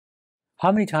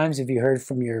How many times have you heard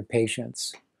from your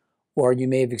patients, or you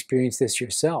may have experienced this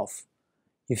yourself?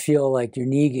 You feel like your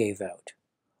knee gave out,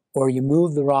 or you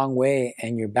moved the wrong way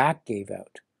and your back gave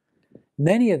out.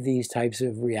 Many of these types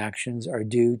of reactions are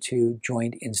due to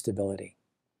joint instability.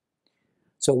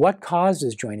 So what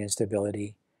causes joint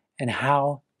instability, and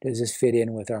how does this fit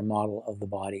in with our model of the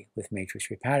body with matrix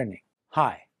repatterning?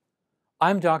 Hi,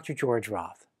 I'm Dr. George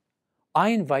Roth. I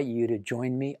invite you to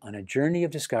join me on a journey of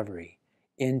discovery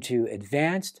into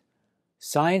advanced,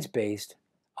 science-based,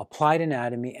 applied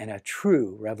anatomy and a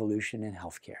true revolution in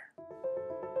healthcare.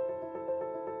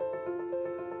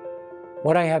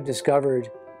 What I have discovered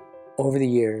over the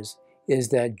years is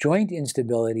that joint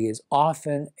instability is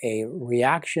often a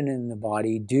reaction in the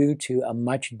body due to a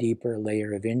much deeper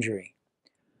layer of injury.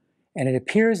 And it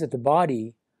appears that the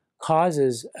body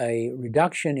causes a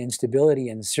reduction in stability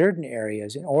in certain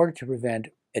areas in order to prevent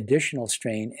additional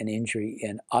strain and injury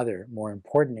in other, more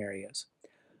important areas.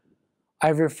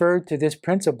 I've referred to this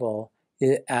principle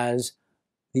as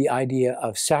the idea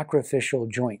of sacrificial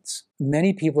joints.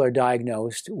 Many people are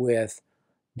diagnosed with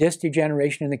disc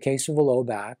degeneration in the case of the low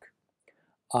back,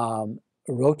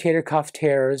 rotator cuff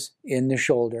tears in the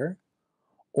shoulder,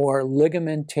 or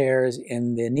ligament tears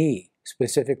in the knee,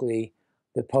 specifically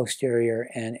the posterior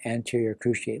and anterior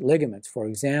cruciate ligaments, for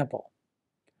example.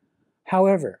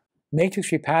 However,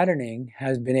 matrix repatterning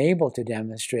has been able to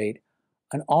demonstrate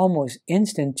an almost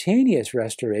instantaneous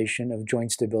restoration of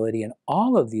joint stability in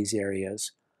all of these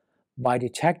areas by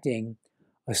detecting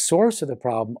a source of the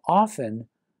problem, often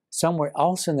somewhere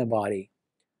else in the body,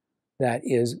 that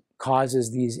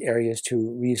causes these areas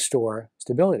to restore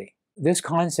stability. This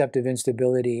concept of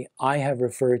instability I have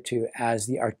referred to as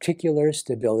the articular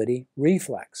stability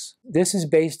reflex. This is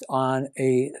based on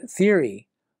a theory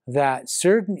that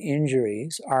certain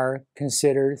injuries are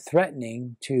considered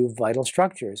threatening to vital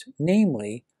structures,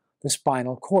 namely the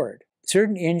spinal cord.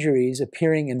 Certain injuries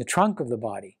appearing in the trunk of the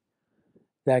body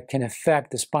that can affect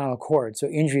the spinal cord, so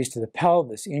injuries to the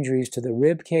pelvis, injuries to the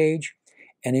rib cage,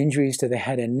 and injuries to the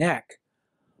head and neck,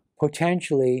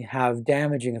 potentially have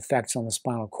damaging effects on the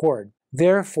spinal cord.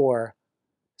 Therefore,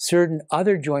 certain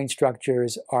other joint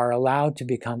structures are allowed to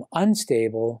become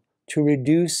unstable to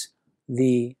reduce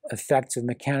the effects of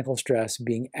mechanical stress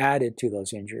being added to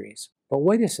those injuries. But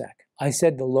wait a sec, I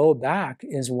said the low back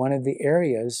is one of the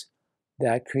areas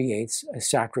that creates a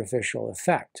sacrificial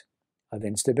effect of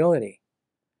instability.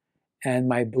 And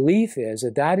my belief is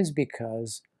that that is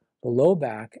because the low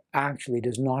back actually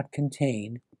does not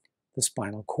contain the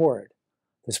spinal cord.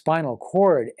 The spinal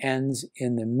cord ends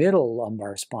in the middle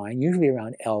lumbar spine, usually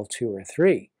around L2 or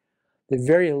 3. The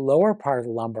very lower part of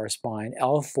the lumbar spine,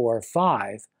 L4 or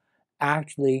 5,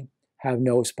 actually have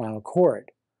no spinal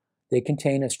cord. They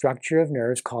contain a structure of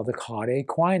nerves called the cauda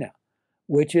equina,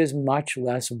 which is much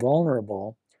less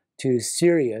vulnerable to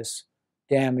serious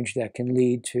damage that can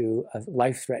lead to a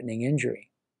life-threatening injury.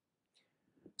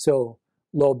 So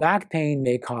low back pain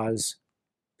may cause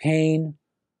pain,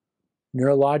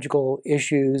 neurological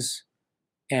issues,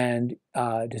 and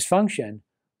dysfunction,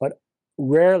 but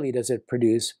rarely does it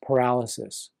produce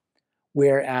paralysis.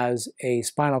 Whereas a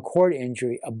spinal cord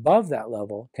injury above that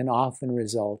level can often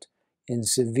result in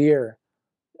severe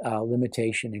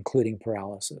limitation, including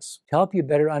paralysis. To help you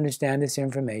better understand this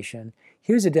information,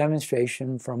 here's a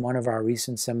demonstration from one of our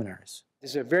recent seminars.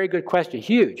 This is a very good question,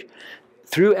 huge.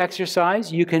 Through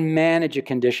exercise, you can manage a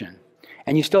condition.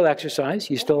 And you still exercise,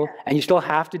 you still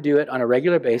have to do it on a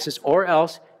regular basis, or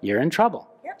else you're in trouble.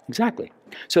 Yep. Exactly.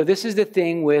 So this is the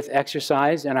thing with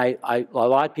exercise, and a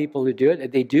lot of people who do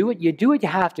it, you do what you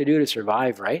have to do to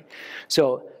survive, right?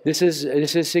 So this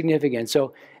is significant.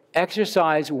 So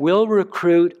exercise will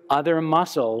recruit other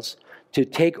muscles to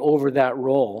take over that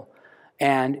role.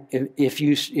 And if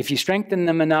you strengthen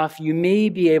them enough, you may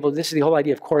be able, this is the whole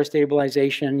idea of core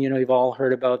stabilization, you know, you've all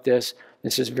heard about this.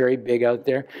 This is very big out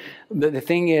there. But the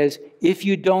thing is, if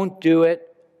you don't do it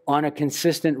on a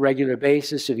consistent, regular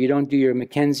basis, if you don't do your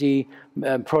McKenzie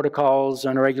protocols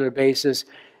on a regular basis,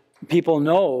 people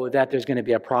know that there's going to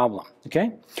be a problem,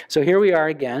 okay? So here we are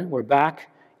again. We're back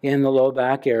in the low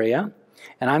back area.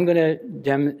 And I'm going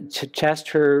to test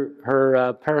her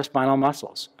paraspinal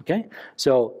muscles, okay?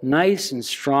 So nice and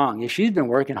strong. She's been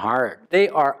working hard. They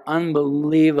are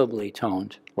unbelievably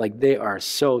toned. Like, they are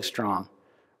so strong,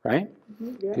 right?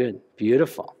 Mm-hmm, yeah. Good.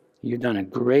 Beautiful. You've done a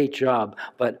great job.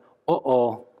 But,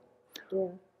 uh-oh. Yeah.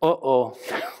 Uh-oh.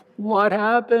 What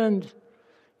happened?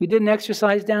 You didn't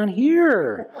exercise down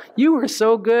here. You were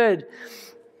so good.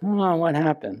 Oh, what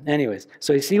happened? Anyways,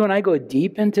 so you see when I go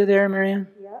deep into there, Marianne?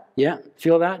 Yeah,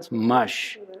 feel that? It's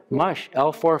mush. Mush.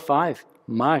 L4-5.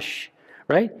 Mush.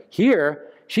 Right? Here,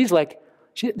 she's like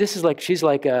she's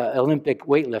like a Olympic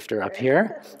weightlifter up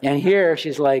here, and here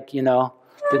she's like, you know,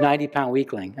 the 90-pound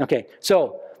weakling. Okay,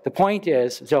 so the point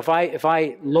is, so if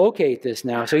I locate this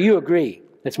now, so you agree,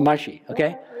 it's mushy,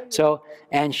 okay? So,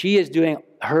 and she is doing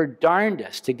her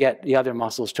darndest to get the other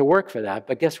muscles to work for that,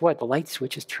 but guess what? The light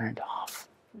switch is turned off.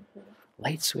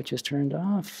 Light switch is turned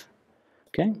off,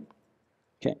 okay?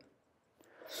 Okay.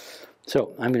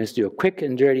 So I'm going to do a quick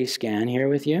and dirty scan here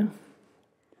with you.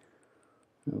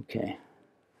 Okay.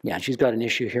 Yeah, she's got an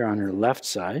issue here on her left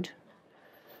side.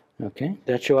 Okay. Did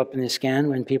that show up in the scan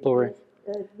when people were...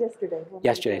 Yesterday.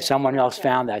 Yesterday. Someone else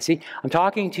found that. See, I'm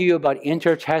talking to you about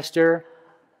intertester.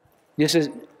 This is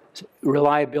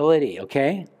reliability,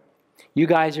 okay? You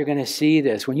guys are going to see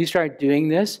this. When you start doing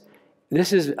this,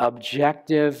 this is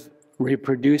objective,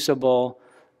 reproducible,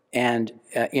 and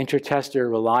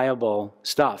intertester reliable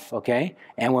stuff, okay?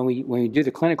 And when we do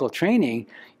the clinical training,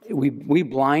 we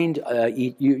blind,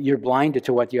 you're blinded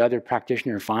to what the other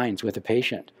practitioner finds with the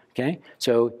patient, okay?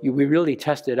 So we really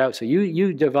test it out. So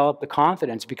you develop the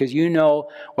confidence because you know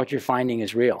what you're finding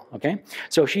is real, okay?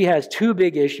 So she has two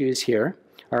big issues here,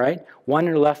 all right? One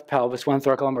in her left pelvis, one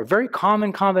thoracolumbar. Very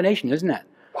common combination, isn't it?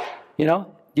 You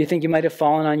know, do you think you might have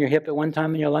fallen on your hip at one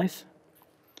time in your life?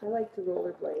 I like to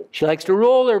rollerblade. She likes to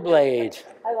rollerblade.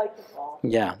 I like to fall.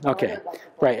 Yeah, okay.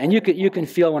 Right, and you can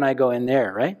feel when I go in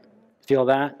there, right? Feel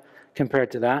that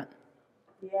compared to that?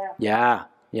 Yeah.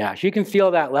 Yeah. She can feel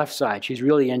that left side. She's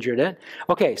really injured it.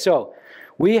 Okay, so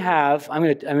we have, I'm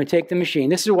gonna take the machine.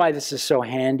 This is why this is so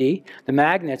handy. The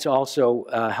magnets also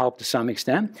help to some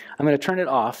extent. I'm gonna turn it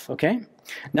off, okay?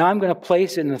 Now I'm gonna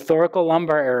place it in the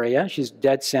thoracolumbar area. She's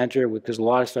dead center because there's a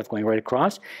lot of stuff going right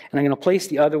across. And I'm gonna place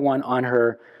the other one on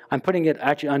her, I'm putting it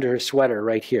actually under her sweater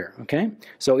right here, okay?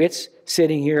 So it's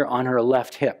sitting here on her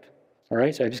left hip, all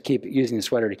right? So I just keep using the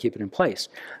sweater to keep it in place.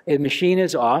 The machine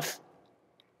is off,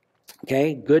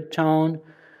 okay? Good tone,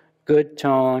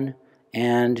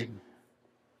 and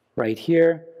right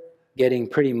here, getting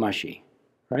pretty mushy,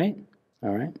 right?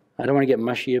 All right? I don't want to get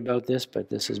mushy about this, but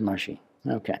this is mushy.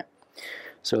 Okay.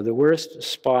 So the worst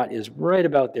spot is right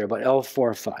about there, about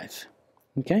L4-5.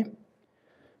 Okay?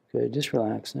 Good, just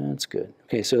relax. That's good.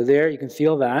 Okay, so there, you can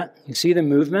feel that. You see the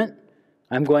movement?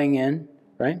 I'm going in,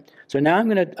 right? So now I'm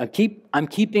going to I'm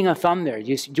keeping a thumb there.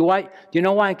 Do you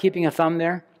know why I'm keeping a thumb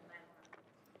there?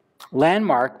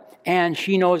 Landmark, and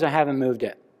she knows I haven't moved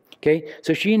it. Okay,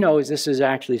 so she knows this is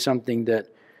actually something that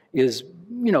is,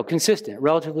 you know, consistent,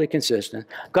 relatively consistent.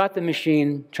 Got the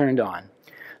machine turned on.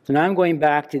 So now I'm going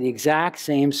back to the exact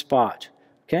same spot.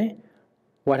 Okay,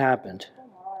 what happened?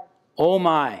 Oh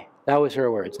my, that was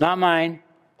her words, not mine.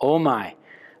 Oh my.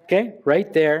 Okay,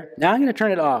 right there. Now I'm going to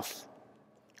turn it off.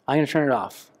 I'm going to turn it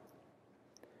off.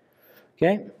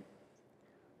 Okay.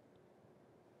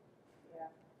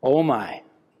 Oh my.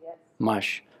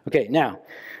 Mush. Okay, now,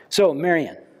 so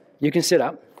Marion, you can sit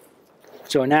up.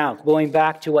 So now, going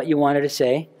back to what you wanted to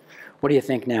say, what do you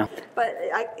think now? But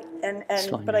I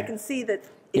can see that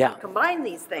if you combine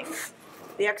these things,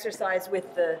 the exercise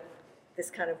with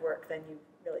this kind of work, then you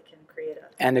really can create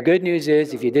a... And the good news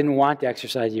is, if you didn't want to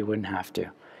exercise, you wouldn't have to.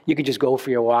 You could just go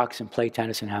for your walks and play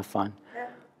tennis and have fun.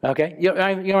 Yeah. Okay? You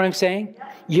know what I'm saying?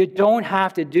 Yeah. You don't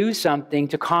have to do something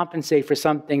to compensate for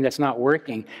something that's not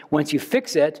working. Once you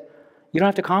fix it, you don't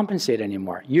have to compensate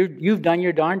anymore. You've done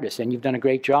your darndest, and you've done a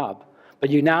great job. But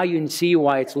now you can see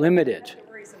why it's limited.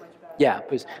 Yeah.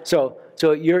 So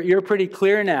you're pretty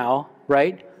clear now,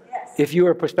 right? Yes. If you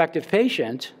were a prospective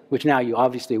patient, which now you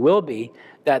obviously will be,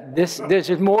 that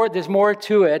there's more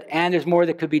to it, and there's more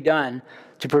that could be done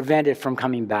to prevent it from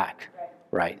coming back.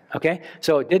 Right. Okay.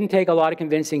 So it didn't take a lot of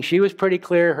convincing. She was pretty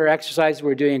clear. Her exercises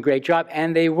were doing a great job,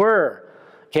 and they were.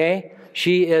 Okay.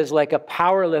 She is like a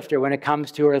power lifter when it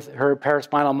comes to her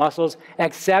paraspinal muscles,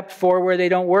 except for where they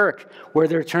don't work, where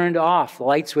they're turned off, the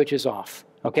light switch is off.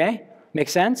 Okay? Make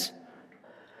sense?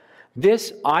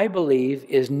 This, I believe,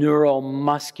 is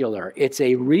neuromuscular. It's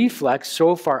a reflex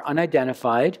so far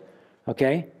unidentified.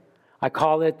 Okay? I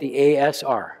call it the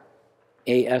ASR.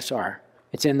 ASR.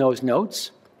 It's in those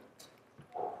notes.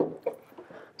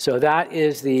 So that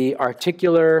is the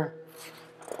articular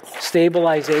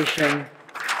stabilization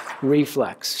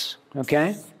reflex,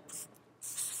 okay?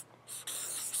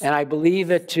 And I believe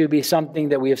it to be something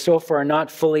that we have so far not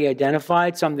fully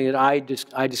identified, something that I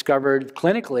discovered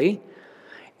clinically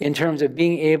in terms of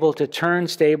being able to turn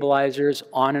stabilizers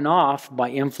on and off by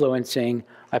influencing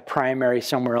a primary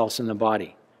somewhere else in the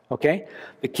body, okay?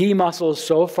 The key muscles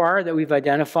so far that we've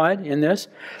identified in this,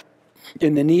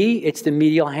 in the knee, it's the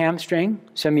medial hamstring,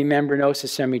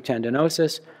 semimembranosus,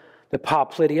 semitendinosus, the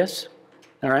popliteus,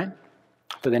 all right?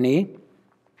 For the knee.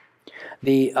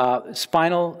 The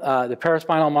the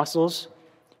paraspinal muscles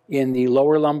in the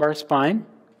lower lumbar spine.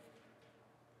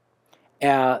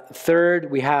 Third,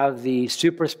 we have the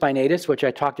supraspinatus, which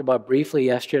I talked about briefly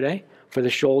yesterday for the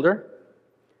shoulder.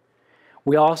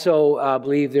 We also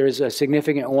believe there's a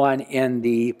significant one in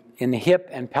the hip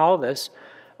and pelvis,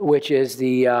 which is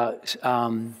the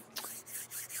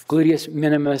gluteus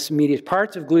minimus medius.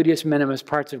 Parts of gluteus minimus,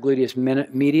 parts of gluteus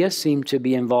medius seem to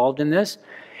be involved in this.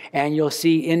 And you'll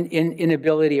see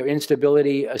inability or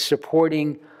instability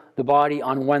supporting the body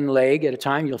on one leg at a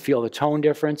time. You'll feel the tone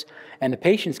difference. And the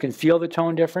patients can feel the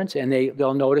tone difference, and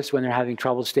they'll notice when they're having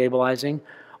trouble stabilizing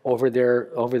over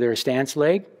their stance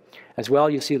leg. As well,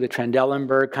 you'll see the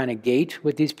Trendelenburg kind of gait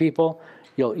with these people.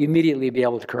 You'll immediately be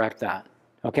able to correct that.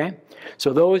 Okay?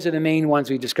 So those are the main ones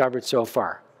we've discovered so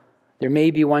far. There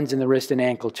may be ones in the wrist and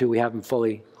ankle too. We haven't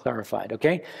fully clarified,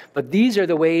 okay? But these are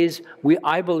the ways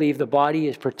I believe the body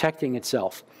is protecting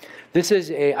itself. This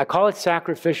is I call it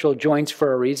sacrificial joints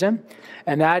for a reason,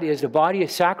 and that is the body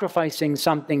is sacrificing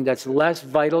something that's less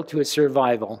vital to its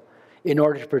survival in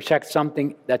order to protect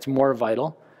something that's more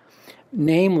vital.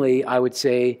 Namely, I would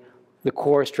say, the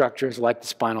core structures like the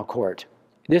spinal cord.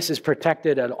 This is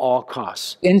protected at all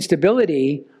costs.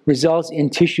 Instability results in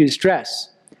tissue stress,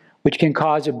 which can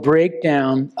cause a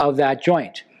breakdown of that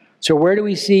joint. So where do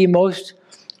we see most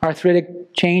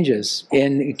arthritic changes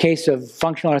in the case of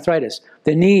functional arthritis?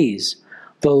 The knees,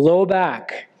 the low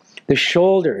back, the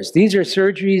shoulders. These are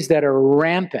surgeries that are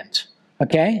rampant,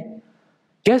 okay?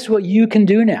 Guess what you can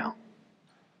do now?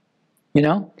 You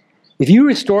know, if you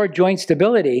restore joint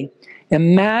stability,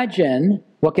 imagine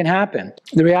what can happen.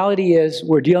 The reality is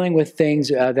we're dealing with things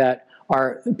that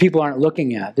people aren't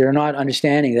looking at. They're not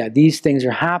understanding that these things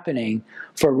are happening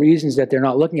for reasons that they're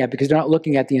not looking at, because they're not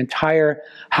looking at the entire,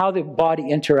 how the body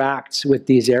interacts with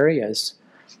these areas.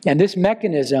 And this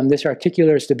mechanism, this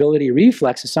articular stability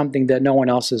reflex, is something that no one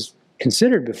else has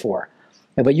considered before.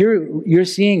 But you're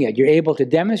seeing it. You're able to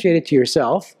demonstrate it to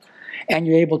yourself, and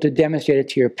you're able to demonstrate it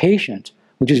to your patient,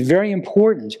 which is very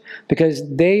important because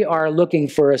they are looking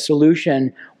for a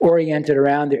solution oriented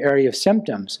around the area of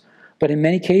symptoms. But in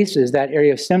many cases, that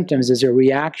area of symptoms is a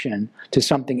reaction to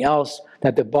something else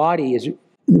that the body is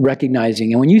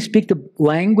recognizing. And when you speak the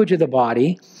language of the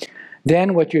body,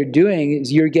 then what you're doing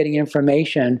is you're getting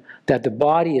information that the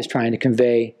body is trying to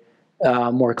convey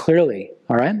more clearly.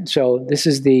 All right? So this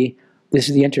is the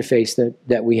interface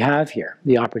that we have here,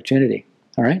 the opportunity.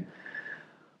 All right?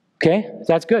 Okay,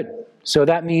 that's good. So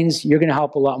that means you're going to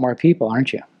help a lot more people,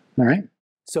 aren't you? All right?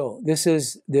 So this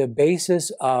is the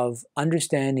basis of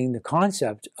understanding the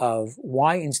concept of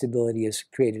why instability is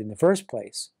created in the first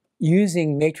place.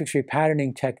 Using matrix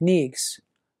repatterning techniques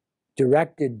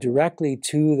directed directly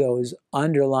to those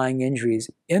underlying injuries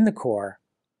in the core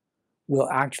will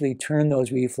actually turn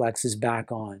those reflexes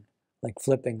back on, like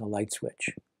flipping a light switch.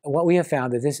 And what we have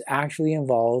found that this actually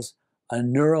involves a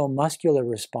neuromuscular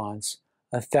response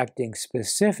affecting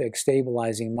specific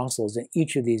stabilizing muscles in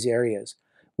each of these areas,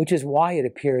 which is why it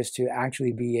appears to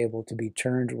actually be able to be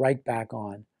turned right back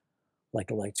on like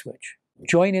a light switch.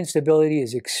 Joint instability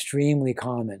is extremely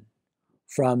common,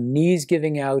 from knees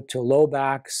giving out to low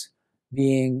backs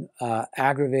being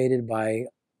aggravated by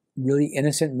really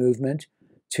innocent movement,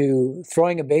 to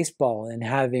throwing a baseball and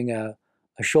having a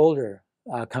shoulder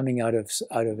coming out of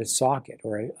its socket,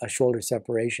 or a shoulder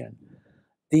separation.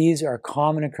 These are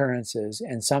common occurrences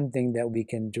and something that we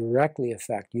can directly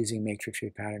affect using matrix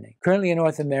repatterning. Currently in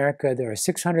North America, there are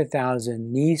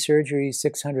 600,000 knee surgeries,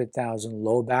 600,000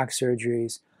 low back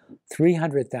surgeries,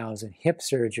 300,000 hip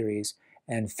surgeries,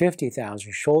 and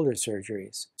 50,000 shoulder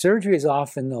surgeries. Surgery is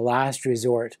often the last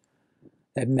resort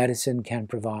that medicine can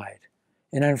provide.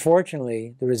 And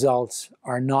unfortunately, the results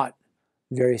are not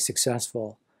very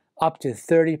successful. Up to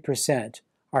 30%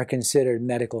 are considered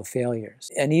medical failures.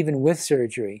 And even with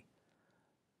surgery,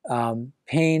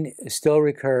 pain still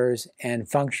recurs and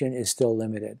function is still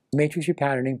limited. Matrix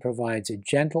repatterning provides a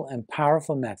gentle and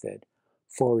powerful method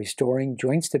for restoring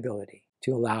joint stability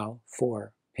to allow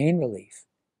for pain relief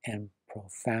and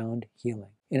profound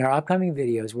healing. In our upcoming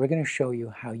videos, we're going to show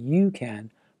you how you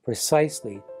can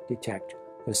precisely detect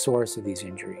the source of these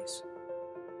injuries.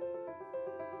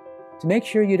 To make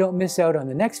sure you don't miss out on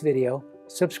the next video,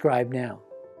 subscribe now.